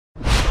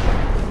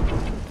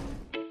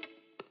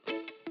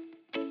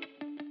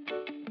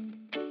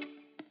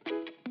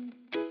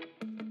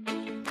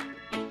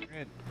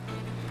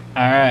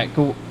Alright,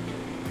 cool.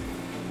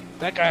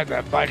 That guy on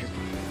that bike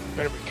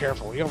better be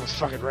careful. He almost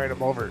fucking ran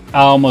him over. I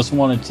almost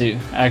wanted to.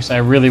 Actually, I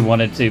really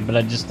wanted to, but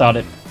I just thought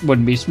it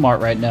wouldn't be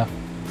smart right now.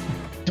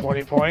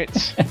 20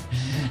 points?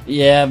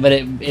 Yeah, but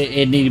it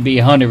needed to be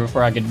 100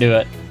 before I could do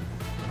it.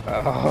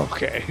 Oh,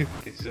 okay.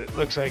 It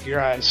looks like your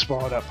eyes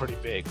swallowed up pretty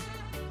big.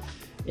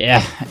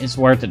 Yeah, it's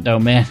worth it though,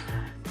 man.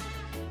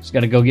 Just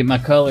gotta go get my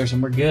colors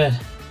and we're good.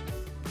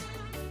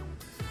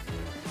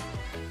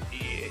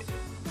 Yeah.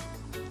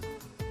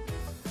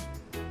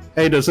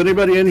 Hey, does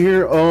anybody in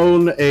here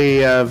own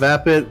a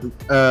Vapid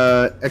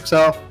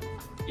XL?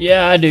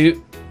 Yeah, I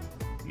do.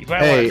 You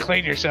might want to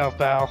clean yourself,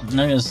 pal. I'm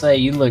gonna say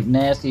you look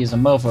nasty as a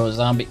mofo,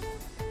 zombie.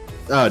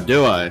 Oh,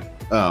 do I?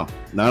 Oh,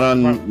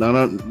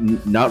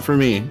 not for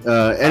me.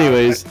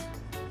 Anyways,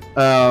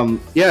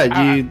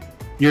 yeah,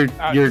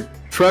 your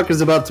truck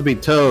is about to be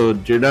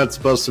towed. You're not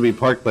supposed to be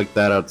parked like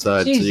that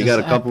outside. Jesus, so you got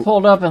a couple. I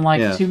pulled up in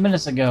like 2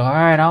 minutes ago. All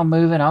right, I'll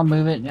move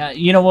it.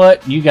 You know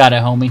what? You got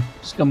it, homie.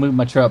 Just go move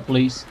my truck,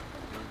 please.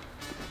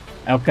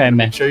 Okay, man.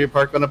 Make sure you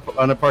park on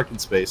a parking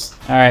space.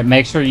 All right,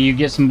 make sure you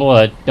get some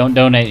blood. Don't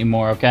donate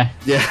anymore, okay?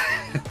 Yeah,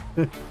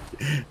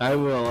 I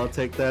will. I'll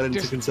take that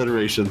into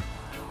consideration.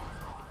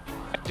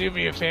 Do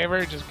me a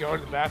favor, just go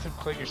to the bathroom,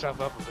 clean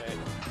yourself up a bit.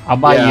 I'll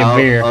buy you a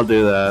beer. I'll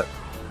do that.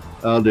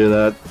 I'll do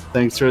that.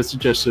 Thanks for the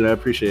suggestion. I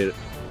appreciate it.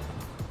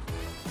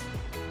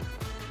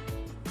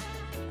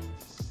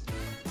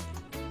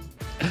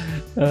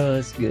 Oh,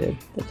 that's good.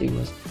 That dude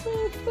was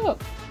fucked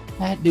up.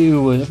 That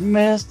dude was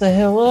messed the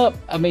hell up.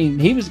 I mean,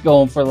 he was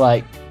going for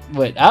like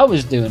what I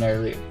was doing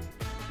earlier.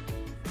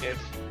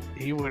 If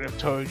he would have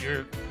towed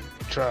your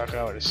truck,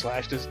 I would have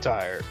slashed his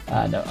tire.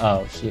 I know.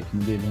 Oh shit, can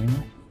we do it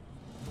anymore?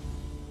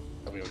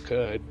 I mean, we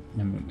could.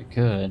 I mean, we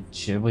could.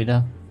 Should we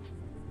though?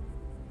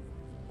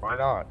 Why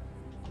not?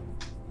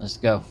 Let's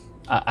go.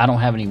 I don't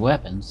have any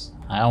weapons.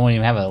 I don't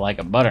even have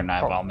a butter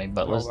knife on me,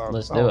 but let's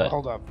do it.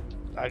 Hold up.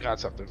 I got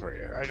something for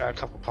you. I got a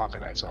couple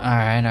pocket knives on. All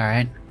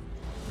right.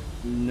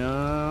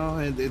 No,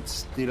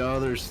 it's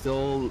there's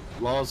still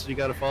laws you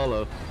got to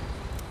follow.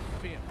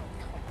 You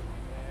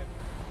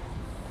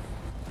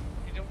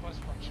don't must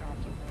want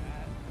chopped over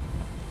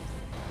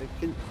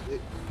that.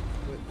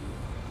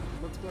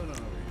 What's going on over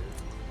here?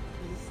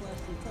 He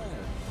slashed your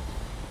tire.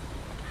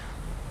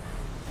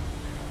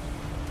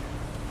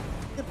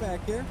 Get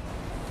back here.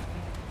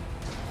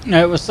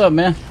 Hey, what's up,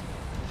 man?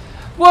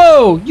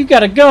 Whoa, you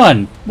got a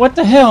gun! What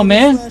the hell,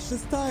 man? Slashed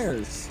his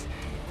tires.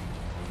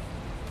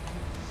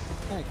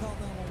 Hey, call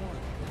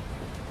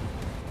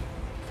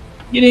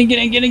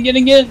 911. Get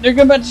in!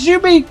 They're about to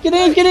shoot me! Get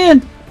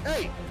in!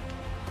 Hey!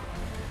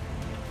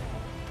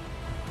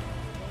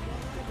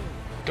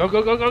 Go!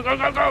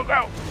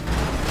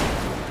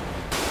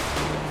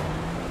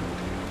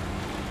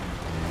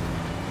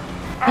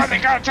 Oh, they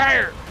got a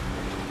tire!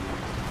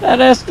 That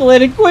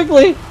escalated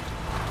quickly.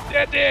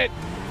 That did!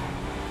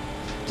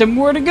 Tell me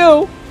where to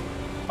go.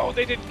 Oh,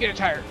 they didn't get a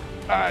tire.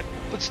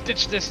 Let's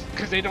ditch this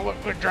because they know what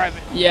we're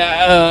driving.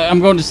 Yeah, I'm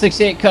going to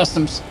 68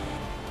 Customs.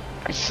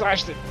 I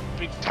slashed the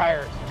big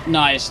tire.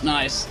 Nice.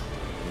 Alright,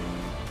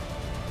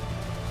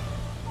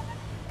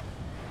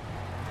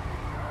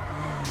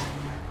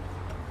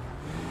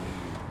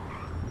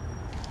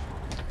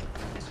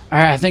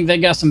 I think they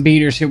got some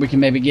beaters here we can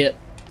maybe get.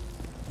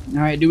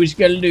 Alright, do what you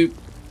gotta do.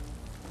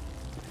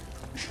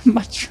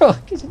 My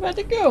truck is about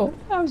to go.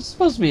 I was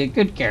supposed to be a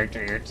good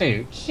character here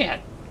too. Shit.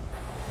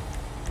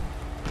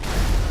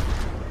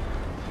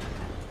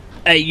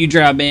 Hey, you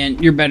drive,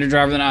 man. You're a better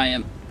driver than I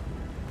am.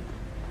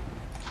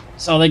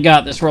 That's all they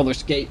got, this roller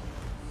skate.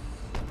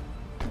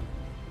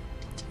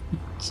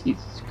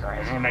 Jesus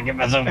Christ, I'm gonna get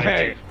myself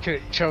Hey,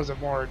 could have chosen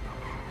more.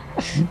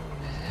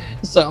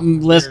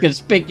 something less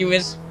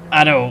conspicuous.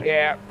 I know.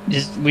 Yeah.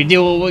 Just, we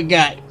do what we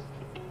got.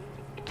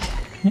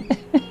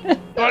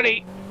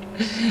 Buddy.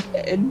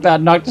 It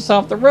about knocked us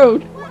off the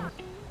road.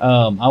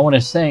 I want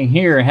to sing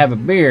here and have a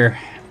beer,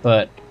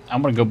 but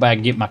I'm gonna go back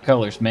and get my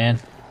colors, man.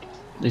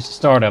 At least the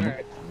start of them.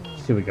 Right.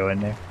 Should we go in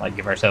there? Like,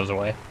 give ourselves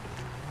away?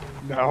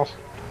 No.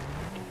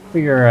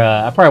 Figure,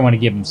 I probably want to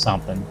give them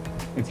something,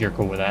 if you're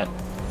cool with that.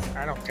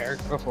 I don't care.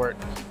 Go for it.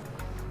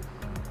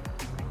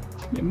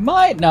 You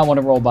might not want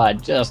to roll by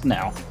just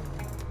now.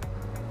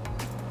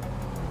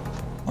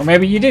 Or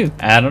maybe you do.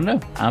 I don't know.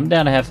 I'm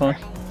down to have fun.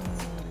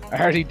 I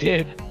already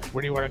did.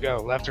 Where do you want to go?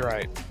 Left or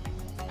right?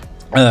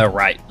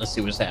 Right. Let's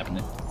see what's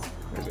happening.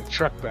 There's a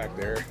truck back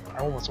there. I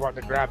almost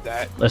wanted to grab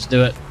that. Let's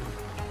do it.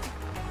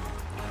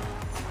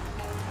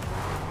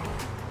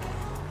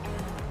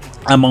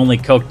 I'm only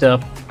coked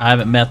up. I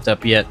haven't methed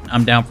up yet.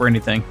 I'm down for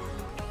anything.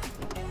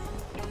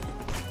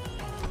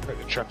 But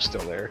the truck's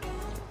still there.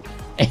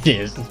 It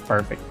is. It's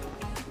perfect.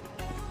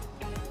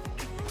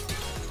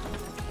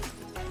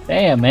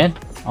 Damn, man.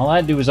 All I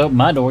had to do was open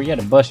my door. You had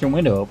to bust your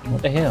window open.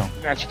 What the hell?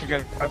 That's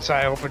because once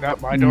I opened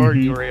up my door,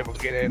 you were able to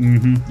get in.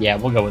 Mm-hmm. Yeah,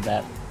 we'll go with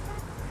that.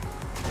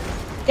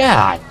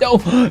 God,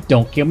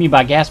 don't kill me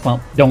by gas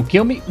pump. Don't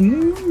kill me.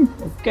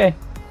 Okay.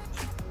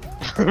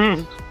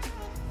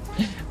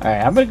 All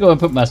right, I'm gonna go and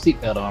put my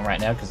seatbelt on right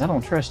now because I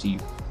don't trust you.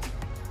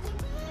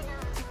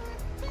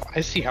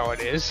 I see how it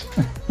is.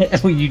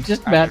 Well, you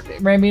just about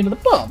ran me into the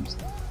bumps.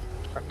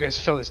 I'm gonna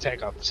fill this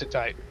tank up. Sit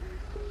tight.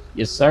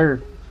 Yes,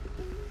 sir.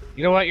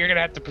 You know what? You're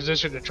gonna have to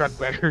position the truck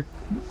better.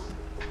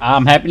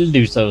 I'm happy to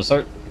do so,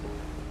 sir.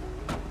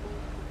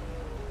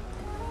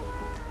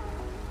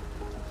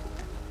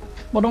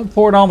 Well, don't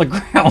pour it on the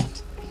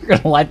ground. You're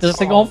gonna light this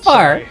thing on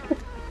fire. Sorry.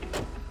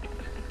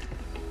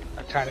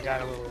 I kind of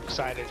got a little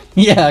excited.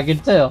 Yeah, I can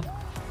tell.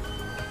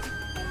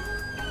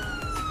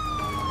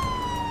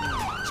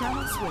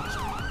 Channel switched.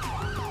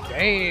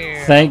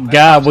 Damn. Thank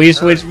God we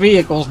switched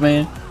vehicles,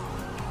 man.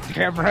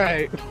 Damn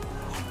right.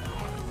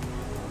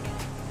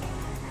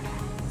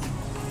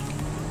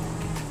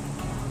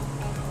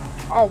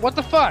 Oh, what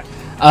the fuck?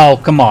 Oh,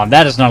 come on.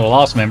 That is not a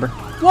lost member.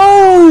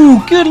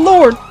 Whoa! Good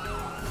lord.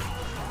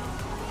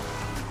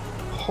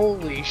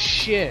 Holy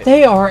shit.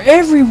 They are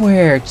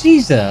everywhere.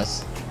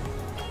 Jesus.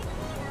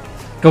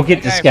 Go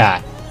get this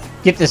guy.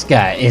 Get this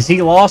guy. Is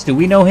he lost? Do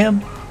we know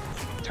him?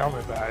 Tell me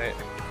about it.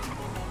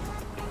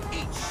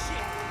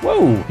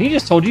 Whoa, he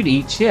just told you to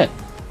eat shit.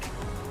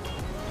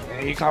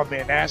 Yeah, you called me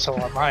an asshole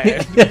on my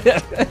end.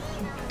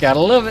 Gotta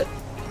love it.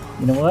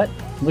 You know what?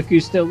 Look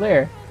who's still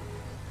there.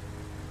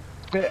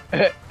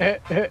 I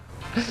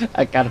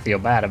kind of feel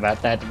bad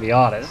about that, to be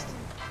honest.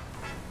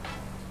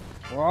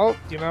 Well,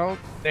 you know,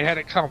 they had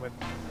it coming.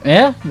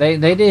 Yeah,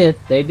 they did.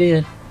 They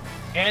did.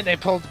 And they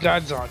pulled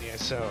guns on you,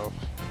 so...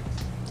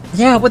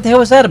 Yeah, what the hell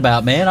was that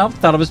about, man? I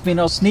thought I was being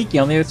all sneaky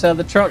on the other side of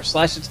the truck,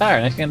 slash the tire,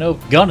 and next thing I know,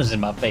 a gun is in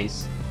my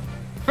face.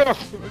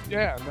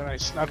 Yeah, and then I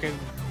snuck in,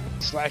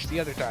 slashed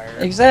the other tire.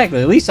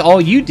 Exactly. At least all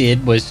you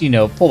did was, you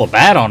know, pull a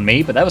bat on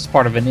me, but that was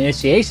part of an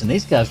initiation.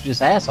 These guys were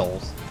just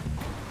assholes.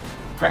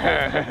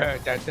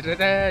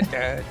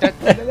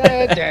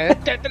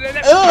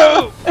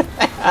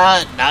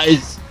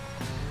 Nice.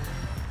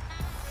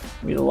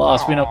 We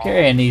lost. We don't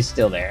care, and he's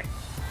still there.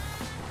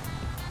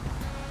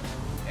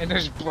 And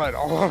there's blood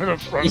all over the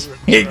front of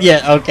it.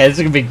 Yeah, okay. This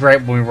is going to be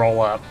great when we roll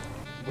up.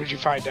 What'd you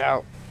find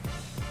out?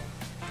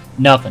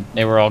 Nothing.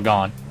 They were all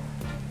gone.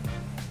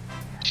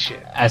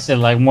 Shit. I said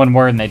like one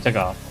word and they took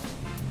off.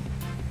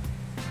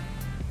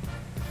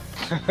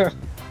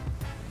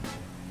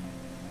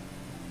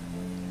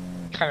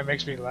 Kind of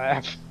makes me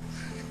laugh.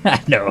 I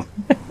know.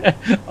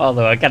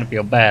 Although I kind of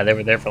feel bad. They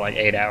were there for like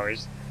 8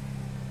 hours.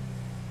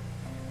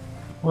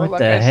 Well, What like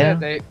the I hell?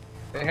 said,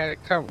 they had it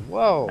come.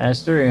 Whoa.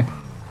 That's true.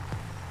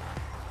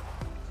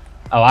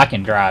 Oh, I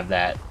can drive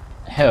that.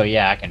 Hell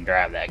yeah, I can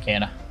drive that,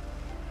 can I?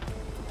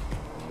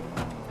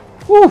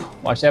 Whew!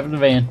 Watch out for the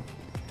van.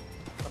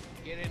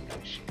 Get in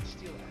that shit.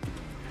 Steal that.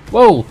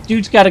 Whoa!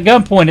 Dude's got a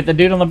gun pointed at the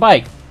dude on the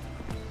bike.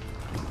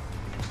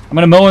 I'm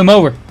gonna mow him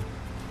over.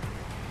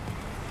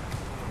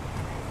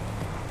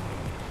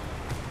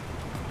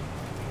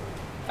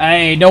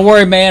 Hey, don't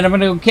worry, man. I'm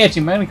gonna go catch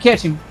him. I'm gonna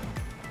catch him.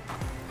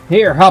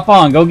 Here, hop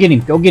on. Go get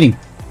him. Go get him.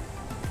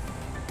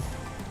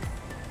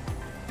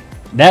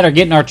 That or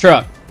get in our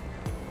truck.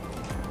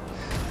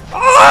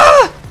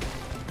 Ah!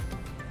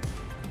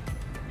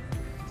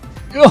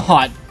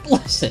 God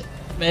bless it,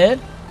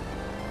 man.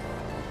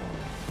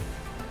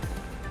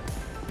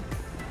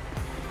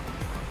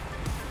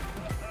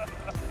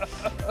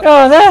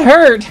 Oh, that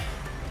hurt.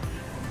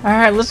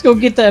 Alright, let's go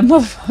get that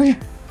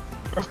motherfucker.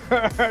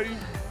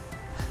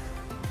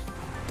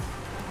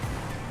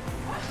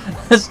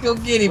 Let's go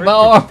get him. My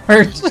arm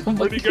hurts. Oh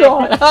my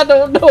God. I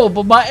don't know,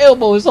 but my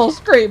elbow is all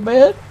straight,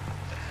 man.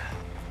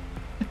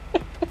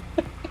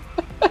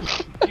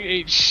 You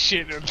ate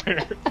shit in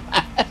there.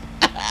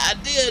 I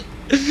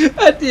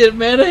did,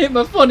 man. I hit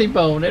my funny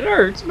bone. It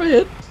hurts,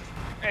 man.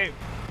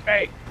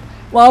 Hey.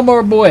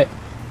 Lawnmower boy.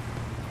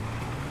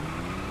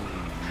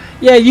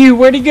 Yeah, you.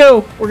 Where'd he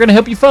go? We're gonna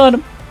help you find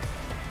him.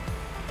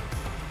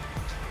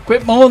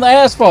 Quit mowing the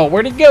asphalt.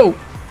 Where'd he go?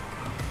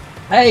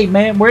 Hey,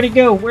 man. Where'd he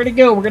go? Where'd he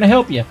go? We're gonna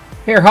help you.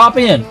 Here, hop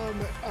in. I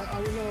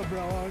don't know,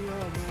 bro. I don't know,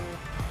 man.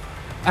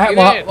 All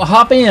right, well,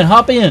 hop in.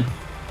 Hop in.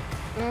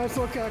 It's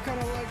okay. I kind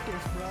of like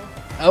this,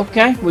 bro.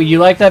 Okay. Well, you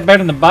like that better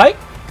than the bike?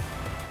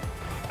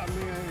 I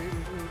mean,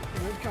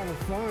 it's kind of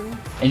fun.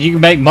 And you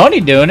can make money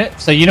doing it.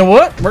 So you know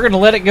what? We're gonna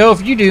let it go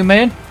if you do,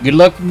 man. Good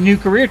luck with your new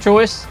career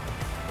choice.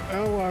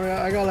 Don't worry.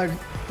 I got like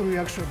 3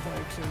 extra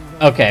bikes.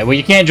 And, Okay. Well,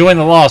 you can't join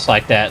the loss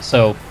like that.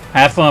 So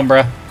have fun,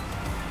 bruh.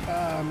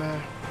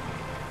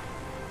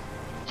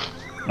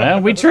 man.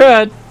 Well, we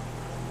tried.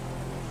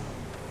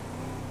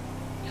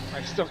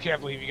 I still can't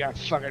believe you got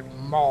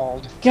fucking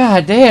mauled.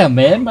 God damn,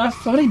 man. My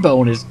funny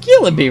bone is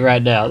killing me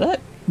right now.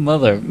 That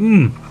mother.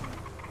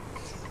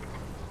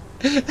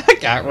 I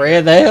got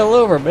ran the hell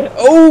over, man.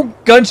 Oh,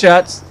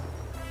 gunshots.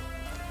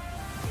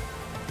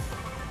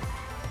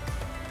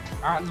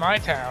 Not in my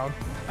town.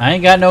 I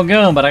ain't got no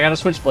gun, but I got a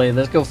switchblade.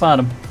 Let's go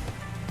find him.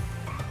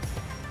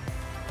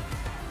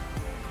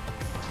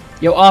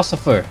 Yo,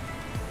 Ossifer.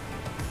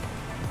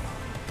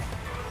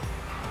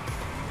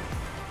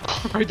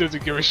 He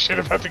doesn't give a shit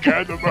about the guy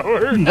on the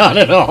mower. Not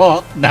at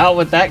all. Not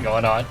with that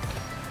going on.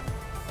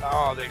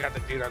 Oh, they got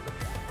the dude on the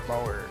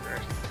mower.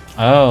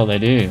 Oh, they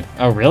do.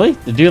 Oh, really?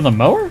 The dude on the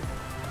mower?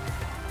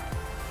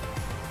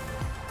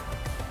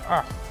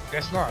 Ah,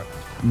 Guess not.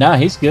 No,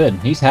 he's good.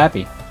 He's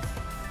happy.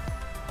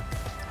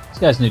 This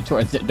guy's new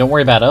toy. Don't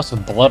worry about us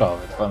with blood all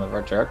over the front of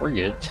our truck. We're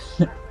good.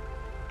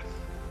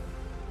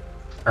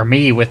 Or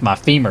me with my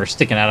femur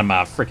sticking out of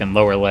my freaking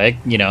lower leg,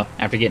 you know,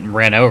 after getting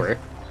ran over.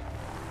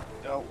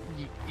 No,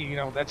 you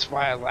know, that's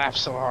why I laugh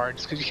so hard.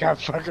 It's because you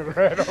got fucking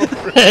ran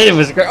over. It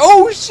was great.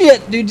 Oh,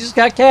 shit. Dude just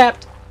got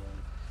capped.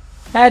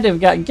 Had to have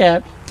gotten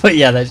capped. But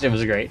yeah, that shit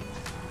was great.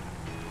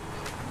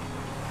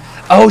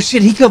 Oh,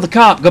 shit. He killed the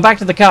cop. Go back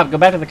to the cop. Go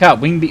back to the cop.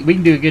 We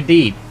can do a good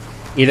deed.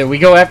 Either we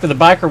go after the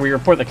bike or we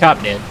report the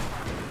cop dead.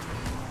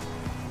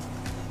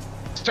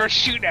 Start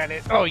shooting at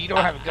it. Oh, you don't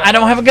have a gun. I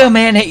don't have a gun,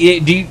 man. Hey,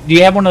 do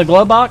you have one in the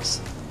glove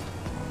box?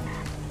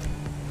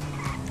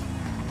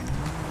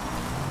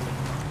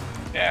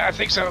 Yeah, I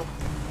think so.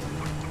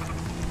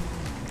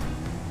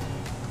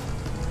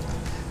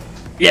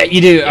 Yeah,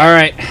 you do. All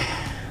right.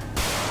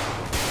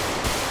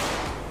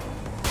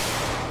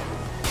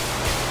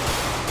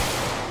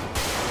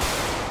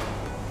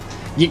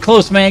 Get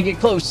close, man. Get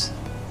close.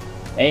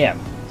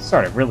 Damn.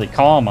 Started really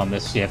calm on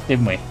this shift,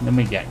 didn't we? Then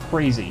we got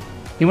crazy.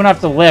 He went off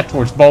to the left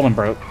towards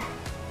Bolingbroke.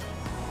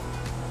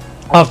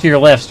 Off to your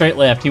left, straight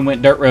left. He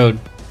went dirt road.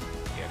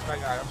 Yes, I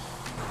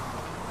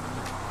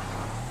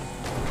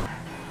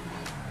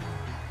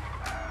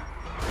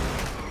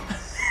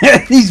got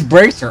him. These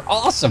brakes are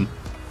awesome.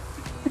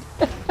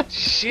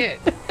 Shit.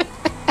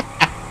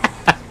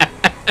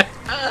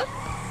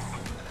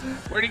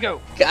 Where'd he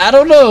go? I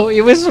don't know.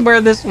 He was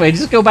somewhere this way.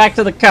 Just go back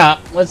to the cop.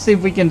 Let's see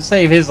if we can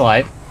save his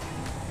life.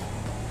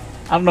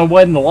 I don't know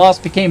when the loss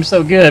became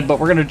so good, but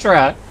we're going to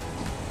try.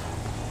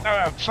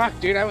 Fuck,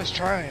 dude, I was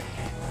trying.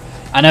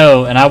 I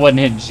know, and I wasn't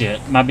hitting shit.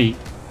 My beat.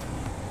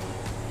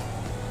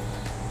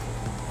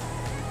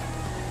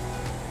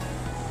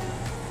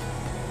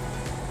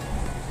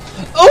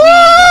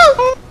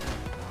 Oh!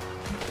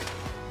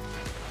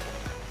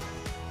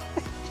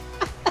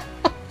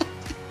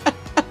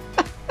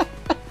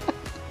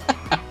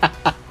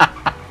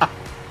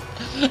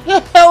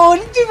 Oh,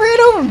 you ran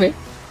over me.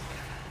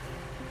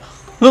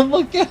 Oh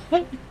my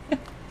god.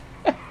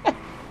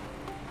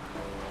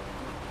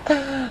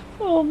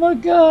 Oh my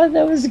god,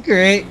 that was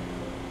great.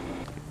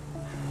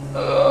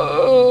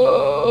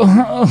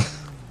 Oh,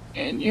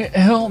 can you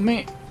help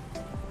me?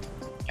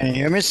 Can you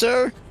hear me,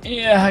 sir?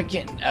 Yeah, I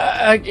can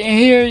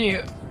hear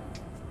you.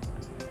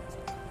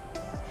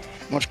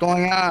 What's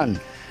going on?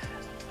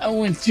 I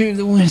went through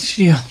the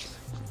windshield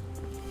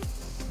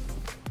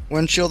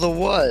Windshield of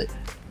what?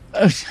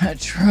 of that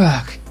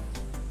truck.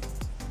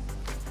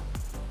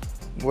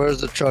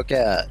 Where's the truck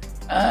at?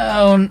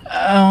 I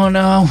don't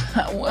know.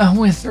 I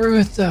went through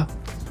it though.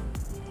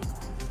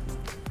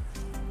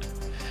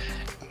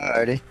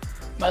 Alrighty.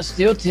 My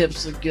steel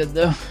tips look good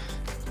though.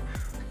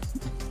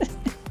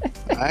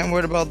 I ain't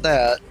worried about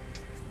that.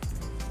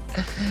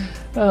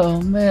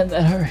 Oh man,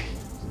 that hurt.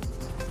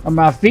 Are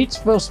my feet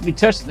supposed to be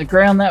touching the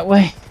ground that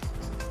way?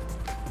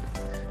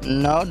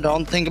 No,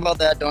 don't think about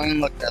that. Don't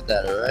even look at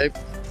that, alright?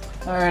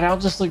 Alright, I'll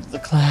just look at the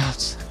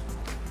clouds.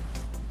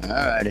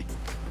 Alrighty.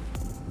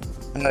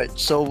 Alright,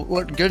 so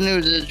what good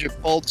news is your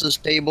pulse is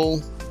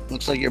stable.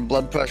 Looks like your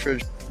blood pressure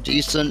is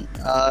decent.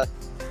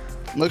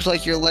 Looks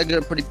like your legs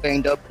are pretty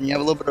banged up and you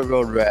have a little bit of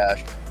road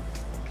rash.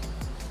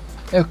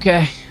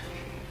 Okay.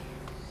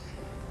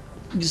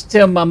 Just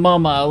tell my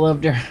mama I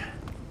loved her.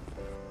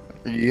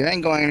 You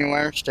ain't going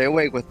anywhere. Stay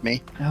awake with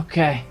me.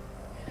 Okay.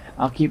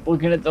 I'll keep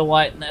looking at the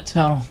light in that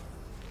tunnel.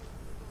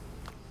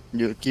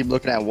 You keep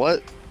looking at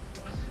what?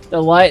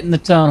 The light in the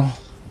tunnel.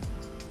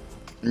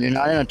 You're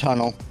not in a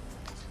tunnel.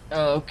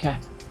 Oh, okay.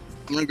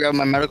 I'm gonna grab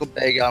my medical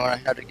bag. I'm gonna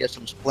have to get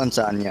some splints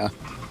on you.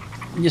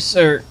 Yes,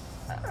 sir.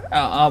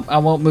 I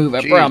won't move,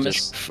 I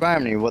promise.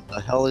 Criminy, what the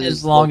hell is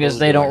As long as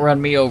they don't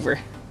run me over.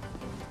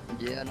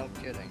 Yeah, no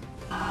kidding.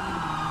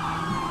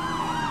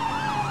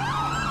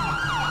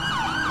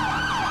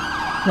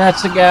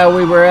 That's the guy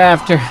we were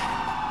after.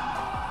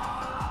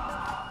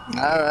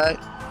 Alright.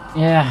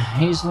 Yeah,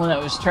 he's the one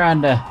that was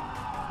trying to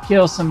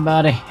kill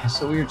somebody,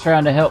 so we were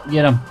trying to help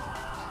get him.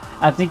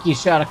 I think he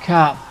shot a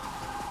cop.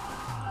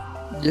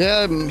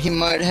 Yeah, he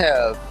might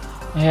have.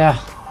 Yeah,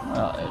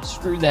 well,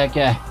 screw that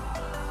guy.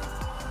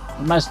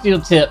 My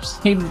steel tips,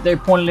 even they're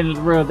pointed into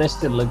the road, they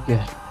still look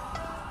good.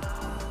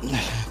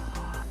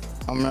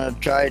 I'm gonna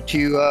try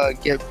to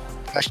get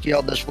rescue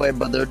out this way,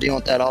 but they're dealing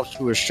with that officer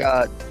who was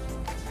shot.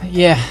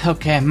 Yeah,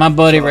 okay, my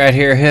buddy right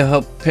here, he'll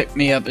help pick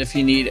me up if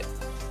you need it.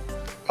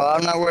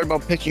 I'm not worried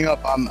about picking you up.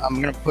 I'm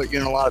gonna put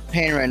you in a lot of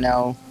pain right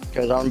now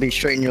because I'm gonna be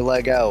straightening your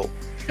leg out.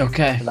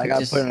 Okay. I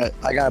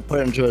gotta put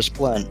it into a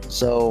splint.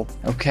 So.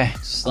 Okay,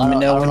 just let me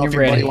know when you're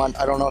ready.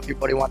 I don't know if your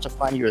buddy wants to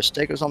find you a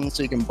stick or something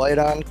so you can bite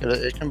on, because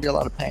it's gonna be a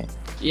lot of pain.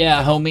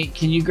 Yeah, homie,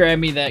 can you grab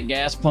me that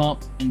gas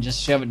pump and just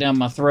shove it down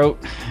my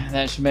throat?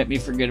 That should make me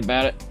forget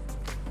about it.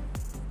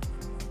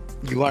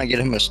 You want to get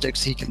him a stick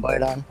so he can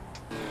bite on?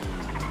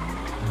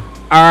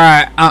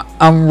 Alright,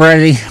 I'm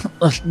ready.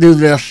 Let's do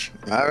this.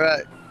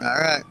 Alright,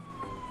 alright.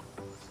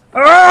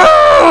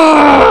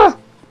 Ah!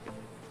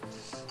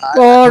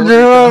 Oh,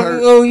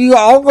 dude,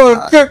 I'm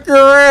gonna kick your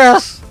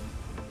ass.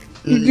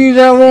 You do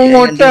that one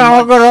more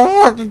time, I'm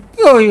gonna fucking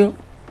kill you.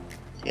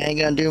 You ain't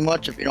gonna do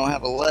much if you don't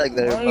have a leg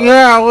there. Bud.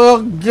 Yeah,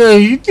 well,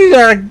 you do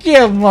that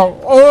again, mother.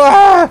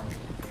 Oh,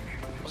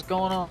 What's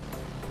going on?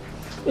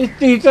 this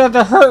thing tried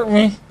to hurt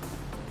me.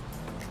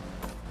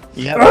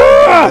 You have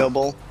a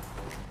available.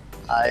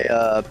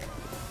 I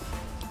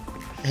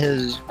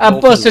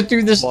busted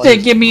through the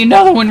stick. Give me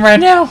another one right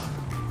now.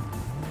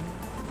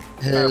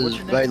 His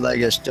right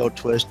leg is still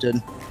twisted.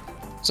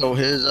 So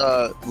his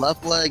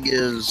left leg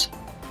is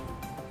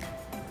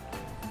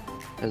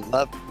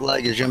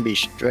gonna be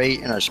straight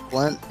in a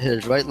splint.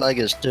 His right leg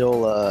is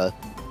still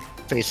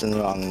facing the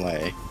wrong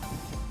way.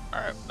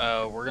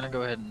 Alright, we're gonna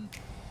go ahead and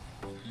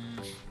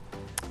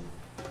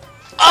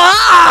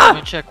Ah!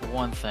 let me check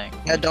one thing.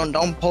 Yeah, don't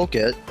poke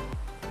it.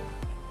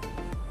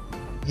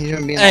 He's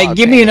gonna be in a lot Hey, of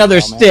give pain me right another now,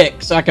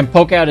 stick so I can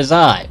poke out his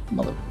eye.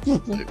 Mother.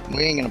 man.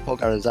 We ain't gonna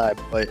poke out his eye,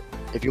 but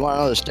if you want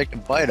another stick to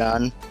bite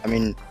on, I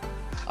mean,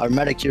 our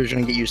medic here is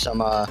gonna get you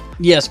some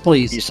Yes,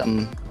 please.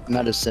 some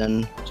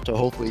medicine to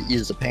hopefully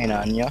ease the pain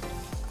on you.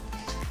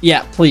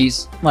 Yeah,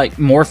 please. Like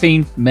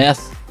morphine,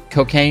 meth,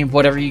 cocaine,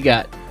 whatever you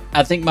got.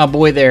 I think my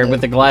boy there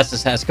with the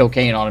glasses has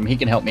cocaine on him. He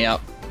can help me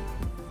out.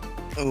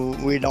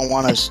 We don't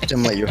want to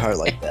stimulate your heart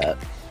like that.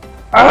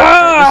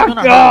 Ah, This is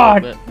gonna hurt a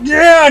God! little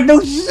Yeah,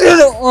 no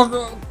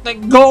shit! They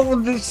go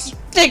with the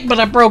stick, but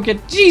I broke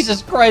it.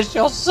 Jesus Christ,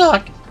 y'all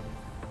suck!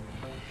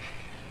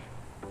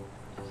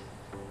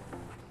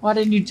 Why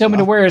didn't you tell me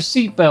to wear a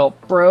seatbelt,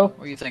 bro?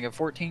 What are you thinking,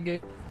 14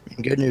 gauge?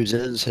 Good news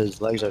is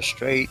his legs are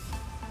straight.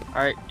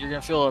 Alright, you're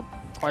gonna feel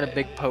quite a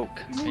big poke.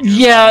 in your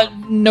Yeah,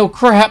 arm. no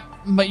crap.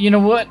 But you know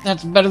what?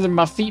 That's better than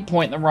my feet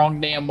pointing the wrong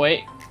damn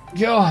way.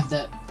 God,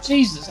 that...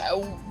 Jesus,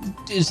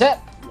 is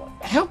that...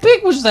 How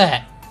big was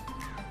that?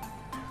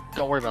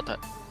 Don't worry about that.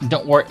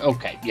 Don't worry.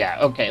 Okay, yeah,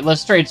 okay.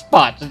 Let's trade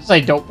spots and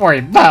say don't worry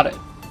about it.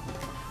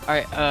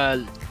 Alright,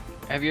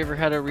 have you ever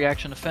had a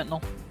reaction to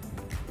fentanyl?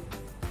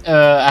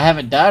 I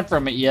haven't died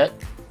from it yet.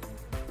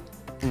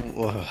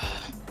 Alrighty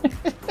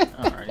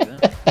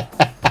then.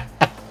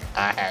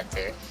 I had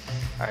to.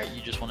 Alright,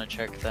 you just want to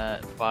check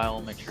that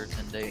file, make sure it's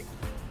in date.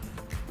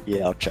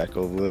 Yeah, I'll check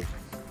over it.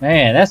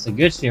 Man, that's the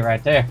good shit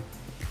right there.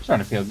 I'm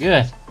starting to feel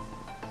good.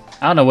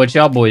 I don't know what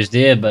y'all boys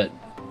did, but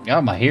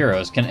y'all my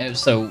heroes.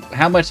 So,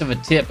 how much of a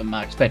tip am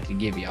I expected to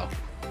give y'all?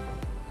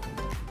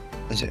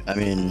 I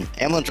mean,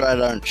 ambulance rides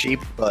aren't cheap,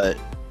 but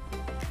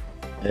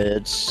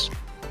we're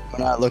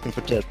not looking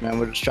for tips, man.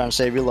 We're just trying to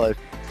save your life.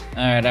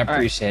 Alright, I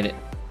appreciate it.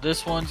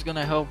 This one's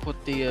gonna help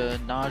with the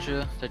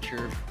nausea that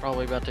you're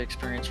probably about to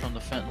experience from the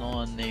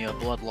fentanyl and the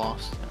blood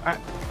loss. Alright,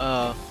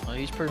 well,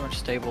 he's pretty much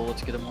stable.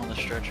 Let's get him on the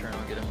stretcher and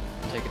we'll get him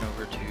taken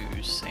over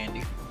to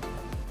Sandy.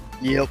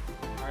 Yep.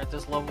 Alright,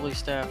 this lovely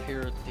staff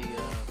here at the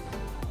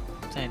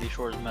Sandy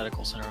Shores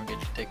Medical Center will get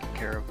you taken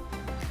care of.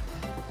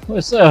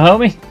 What's up,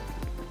 homie?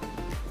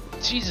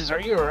 Jesus, are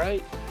you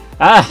alright?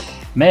 Ah,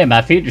 man,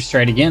 my feet are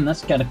straight again.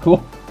 That's kind of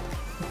cool.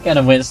 Kind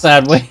of went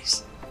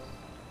sideways.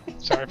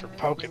 Sorry for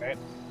poking it.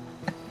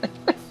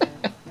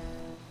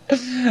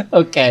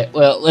 Okay,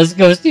 well, let's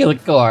go steal a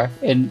car.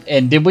 And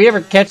did we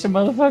ever catch a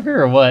motherfucker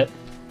or what?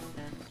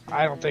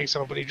 I don't think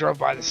so, but he drove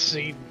by the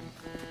scene.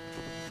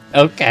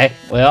 Okay,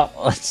 well,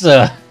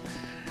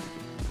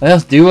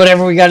 let's do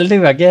whatever we gotta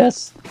do, I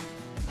guess.